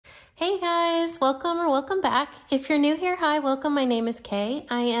Hey guys, welcome or welcome back. If you're new here, hi, welcome. My name is Kay.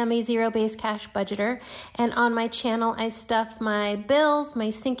 I am a zero-based cash budgeter, and on my channel, I stuff my bills, my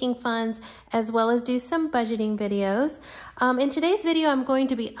sinking funds, as well as do some budgeting videos. In today's video, I'm going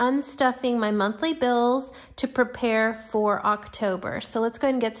to be unstuffing my monthly bills to prepare for October. So let's go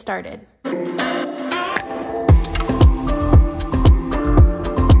ahead and get started.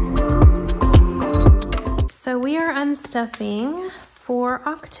 So we are unstuffing for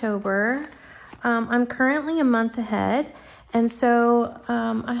October. I'm currently a month ahead, and so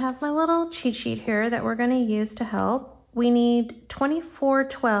I have my little cheat sheet here that we're going to use to help. We need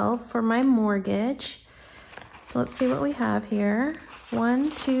 $24.12 for my mortgage. So let's see what we have here.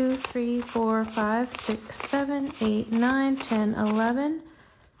 1, 2, 3, 4, 5, 6, 7, 8, 9, 10, 11,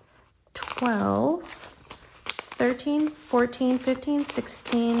 12, 13, 14, 15,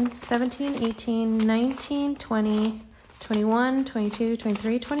 16, 17, 18, 19, 20, 21, 22,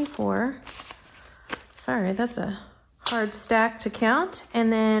 23, 24. Sorry, that's a hard stack to count.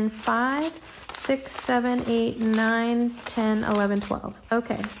 And then 5, 6, 7, 8, 9, 10, 11, 12.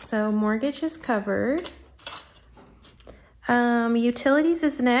 Okay, so mortgage is covered. Utilities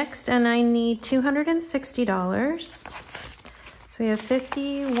is next, and I need $260. So we have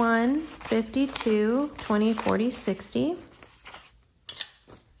 51, 52, 20, 40, 60.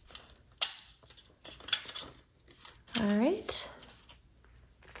 All right.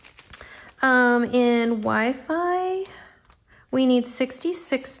 In Wi-Fi, we need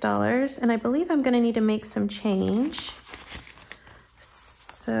 $66, and I believe I'm going to need to make some change.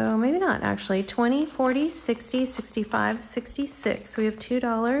 So maybe not actually. 20, 40, 60, 65, 66. We have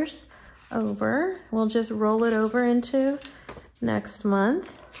 $2 over. We'll just roll it over into next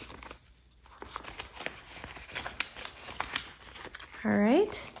month. All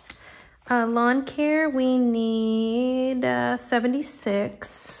right. Lawn care, we need 76.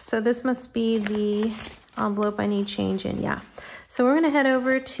 So this must be the envelope I need change in, yeah. So we're gonna head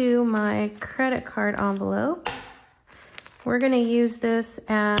over to my credit card envelope. We're gonna use this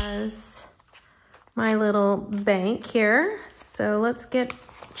as my little bank here. So let's get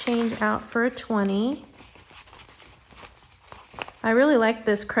change out for a 20. I really like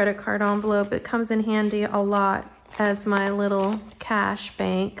this credit card envelope. It comes in handy a lot as my little cash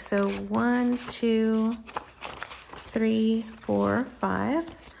bank. So 1, 2, 3, 4, 5.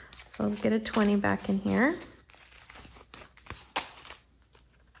 So I'll get a 20 back in here.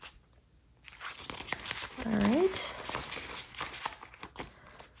 All right.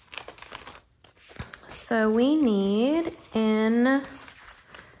 So we need in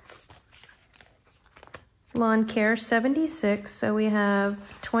lawn care 76. So we have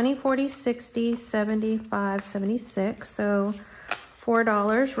 20, 40, 60, 75, 76. So $4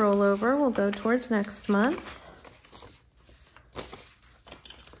 rollover will go towards next month.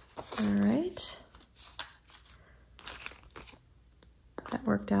 All right. That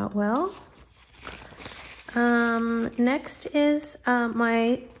worked out well. Next is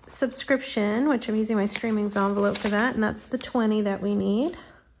my subscription, which I'm using my streamings envelope for that, and that's the 20 that we need.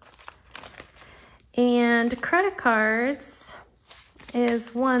 And credit cards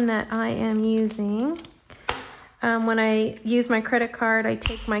is one that I am using. When I use my credit card, I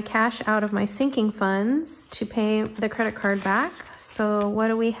take my cash out of my sinking funds to pay the credit card back. So what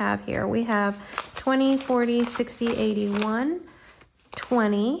do we have here? We have 20, 40, 60, 81,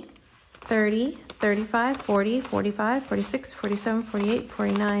 20, 30, 35, 40, 45, 46, 47, 48,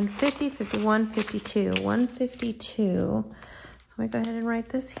 49, 50, 51, 52, 152. So let me go ahead and write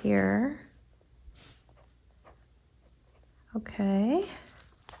this here. Okay.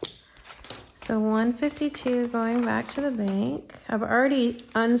 So 152 going back to the bank. I've already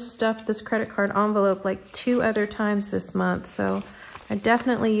unstuffed this credit card envelope like 2 other times this month, so I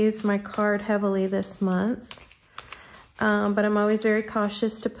definitely used my card heavily this month. But I'm always very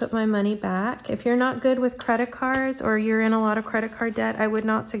cautious to put my money back. If you're not good with credit cards or you're in a lot of credit card debt, I would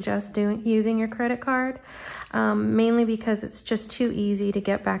not suggest using your credit card, mainly because it's just too easy to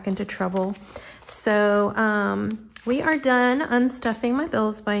get back into trouble. So we are done unstuffing my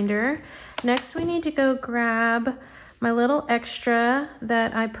bills binder. Next, we need to go grab my little extra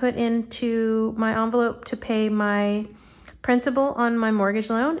that I put into my envelope to pay my principal on my mortgage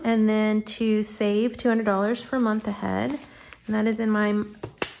loan, and then to save $200 for a month ahead. And that is in my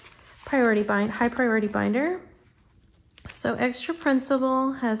high priority binder. So extra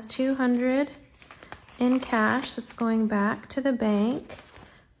principal has $200 in cash that's going back to the bank.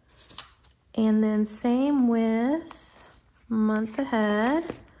 And then same with month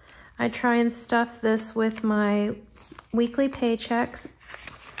ahead. I try and stuff this with my weekly paychecks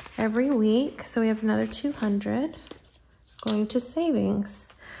every week. So we have another $200 going to savings.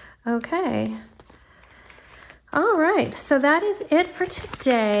 Okay. All right, so that is it for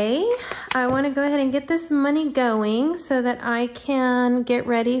today. I want to go ahead and get this money going so that I can get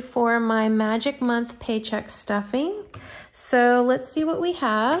ready for my Magic Month paycheck stuffing. So let's see what we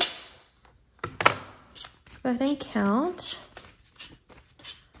have. Let's go ahead and count.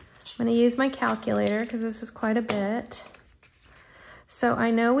 I'm going to use my calculator because this is quite a bit. So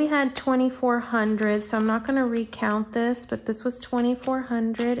I know we had 2,400, so I'm not going to recount this, but this was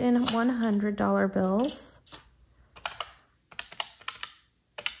 2,400 in $100 bills.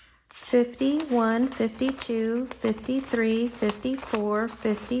 51, 52, 53, 54,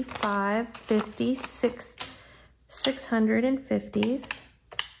 55, 56, 650s.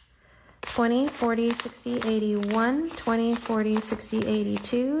 20, 40, 60, 81, 20, 40, 60,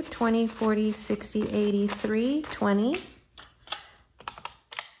 82, 20, 40, 60, 83, 20,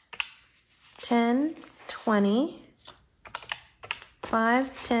 10, 20,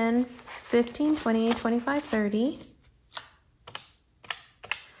 5, 10, 15, 20, 25, 30,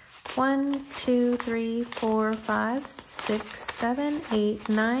 1, 2, 3, 4, 5, 6, 7, 8,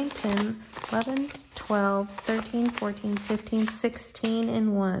 9, 10, 11, 12, 13, 14, 15, 16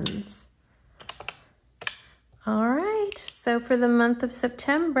 in ones. All right, so for the month of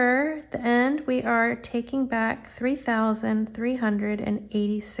September, at the end, we are taking back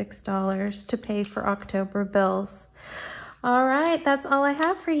 $3,386 to pay for October bills. All right, that's all I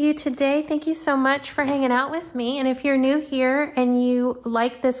have for you today. Thank you so much for hanging out with me. And if you're new here and you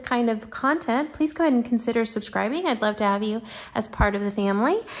like this kind of content, please go ahead and consider subscribing. I'd love to have you as part of the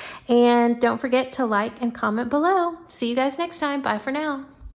family. And don't forget to like and comment below. See you guys next time. Bye for now.